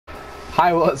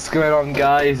Hi, what's going on,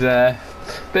 guys?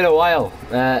 Been a while.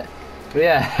 Yeah.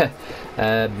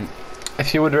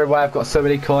 If you're wondering why I've got so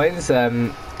many coins, I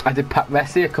did pack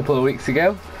Messi a couple of weeks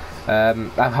ago. I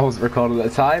wasn't recording at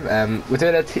the time. We're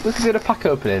doing a pack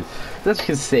opening. As you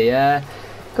can see, got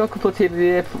a couple of team of the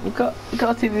year. We've got a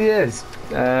team of the years.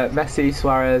 Messi,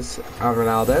 Suarez, and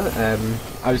Ronaldo.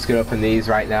 I'm just going to open these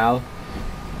right now.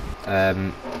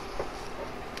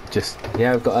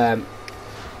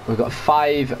 We've got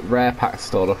 5 rare packs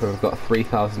stored up, and we've got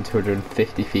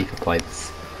 3,250 FIFA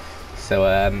points. So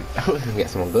hopefully we can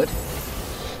get someone good.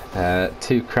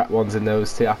 2 crap ones in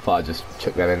those 2. I thought I'd just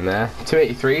chuck them in there.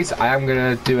 283s. I am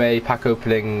gonna do a pack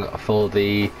opening for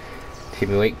the Team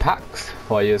of the Week packs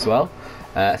for you as well.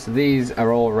 So these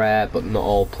are all rare, but not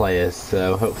all players.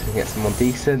 So hopefully we can get someone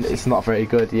decent. It's not very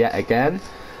good yet again.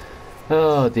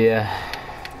 Oh dear.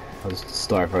 I'll just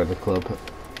store everyone in the club.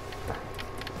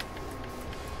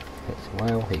 Takes a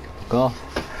while. He can fuck off.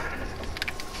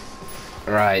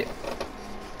 Right.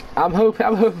 I'm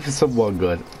hoping for someone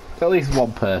good. At least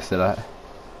one person.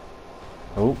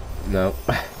 Oh no.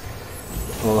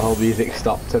 Well, the whole music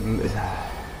stopped and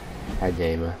hey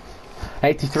gamer.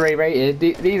 83 rated.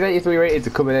 These 83 rateds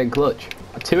are coming in clutch.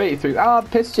 283. Ah,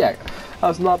 piss check. That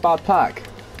was not a bad pack.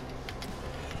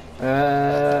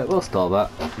 We'll stall that.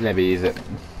 Maybe use it.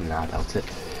 Nah, I doubt it.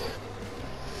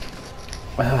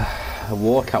 A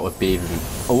walkout would be even.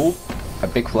 Oh, a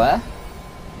big flare.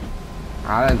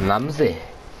 Aaron Ramsey.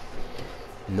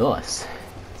 Nice.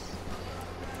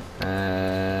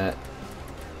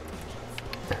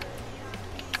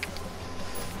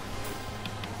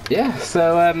 Yeah.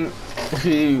 So if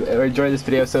you are enjoying this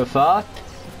video so far,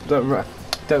 don't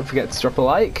forget to drop a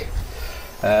like.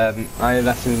 I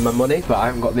invested in my money, but I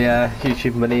haven't got the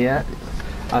YouTube money yet,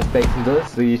 as Bacon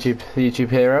does, the YouTube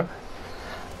hero.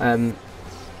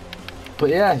 But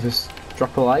yeah, just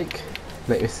drop a like,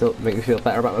 make me feel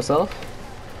better about myself.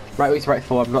 Right wing to right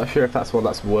forward, I'm not sure if that's one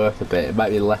that's worth a bit. It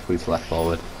might be left wing to left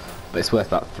forward, but it's worth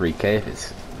about 3k if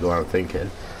it's the one I'm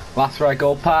thinking. Last right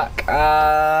gold pack,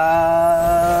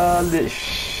 and it's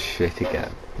shit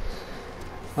again.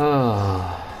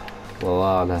 Oh,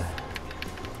 Lallana.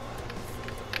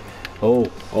 Oh.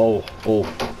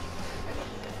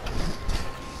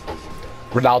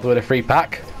 Ronaldo in a free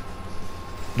pack.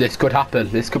 This could happen.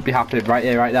 This could be happening right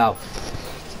here, right now.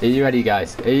 Are you ready,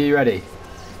 guys? Are you ready?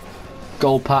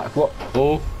 Gold pack. What?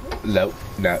 Oh, no,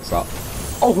 it's not.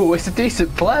 Oh, it's a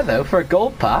decent player though for a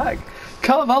gold pack.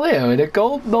 Carvalho in a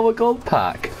normal gold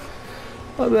pack.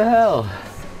 What the hell?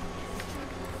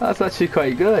 That's actually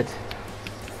quite good.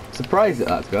 Surprised at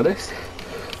that, to be honest.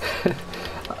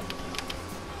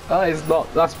 That is not.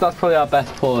 That's probably our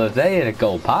best pull of the day in a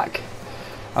gold pack.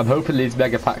 I'm hoping these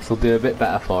mega packs will do a bit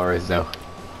better for us though.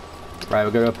 Right,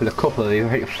 we're going to open a couple of these. I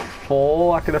think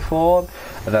 4 I can afford,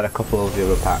 and then a couple of the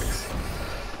other packs.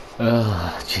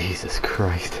 Oh, Jesus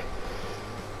Christ.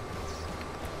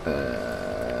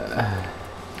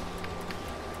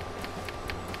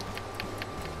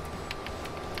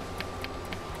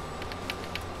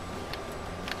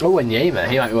 Oh, and Yama,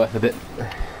 he might be worth a bit.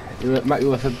 It might be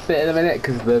worth a bit in a minute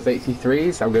because there's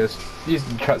 83s. I'm going to use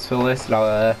the transfer list and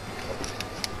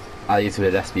I'll use it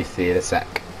with SBC in a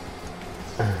sec.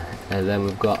 And then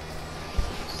we've got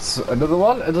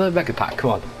another mega pack.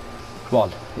 Come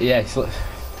on. Yeah, Team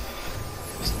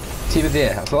of the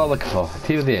Year. That's all I'm looking for.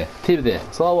 Team of the Year.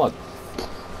 That's all I want.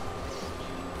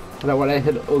 I don't want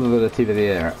anything other than a Team of the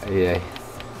Year. Yeah.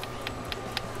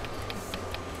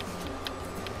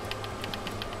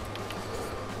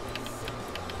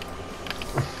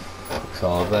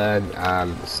 So then,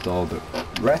 and store the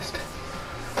rest.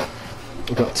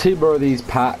 We've got 2 more of these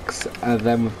packs, and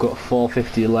then we've got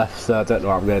 450 left, so I don't know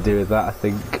what I'm going to do with that, I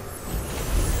think.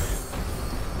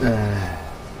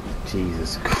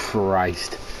 Jesus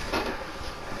Christ.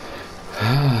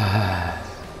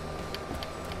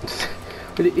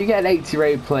 You get an 80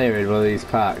 rated player in one of these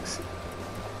packs.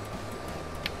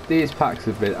 These packs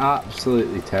have been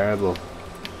absolutely terrible.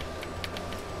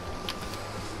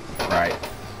 Right.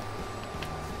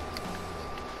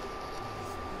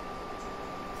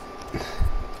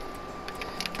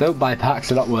 Don't buy packs,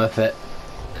 they're not worth it.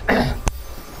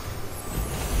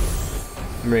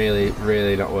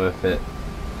 Really not worth it.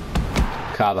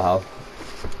 Carvajal.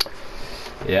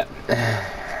 Yeah.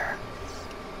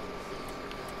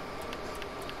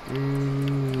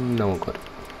 No one could.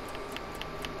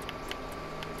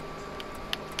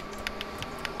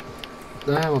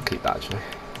 We'll keep that actually.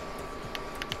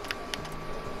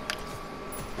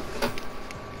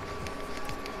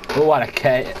 Oh, what a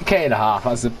K and a half.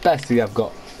 That's the best thing I've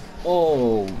got.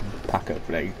 Oh, pack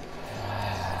opening.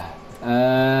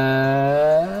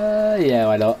 Yeah,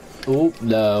 why not? Oh,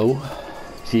 no.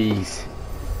 Jeez.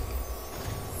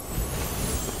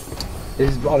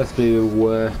 This is honestly the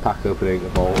worst pack opening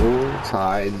of all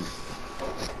time.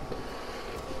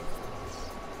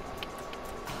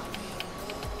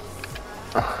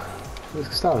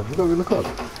 Let's start. We've got to look up.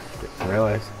 I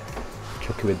realise.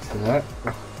 Chuck him into that.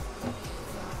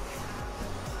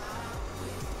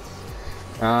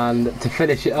 And to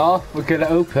finish it off, we're going to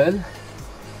open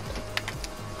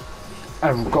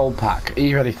a gold pack. Are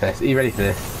you ready for this? Are you ready for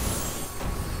this?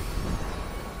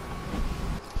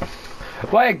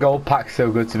 Why are gold packs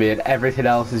so good to me and everything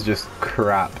else is just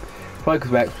crap? Probably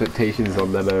because my expectations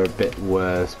on them are a bit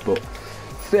worse, but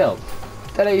still,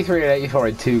 1083 and 84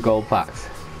 in 2 gold packs.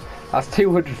 That's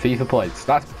 200 FIFA points.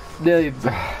 That's nearly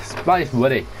nice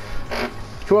money.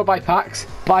 If you want to buy packs,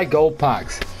 buy gold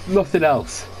packs. Nothing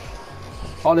else.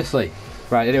 Honestly.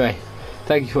 Right, anyway,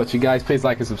 thank you for watching, guys. Please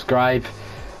like and subscribe.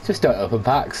 Just don't open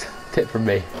packs. Tip from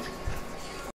me.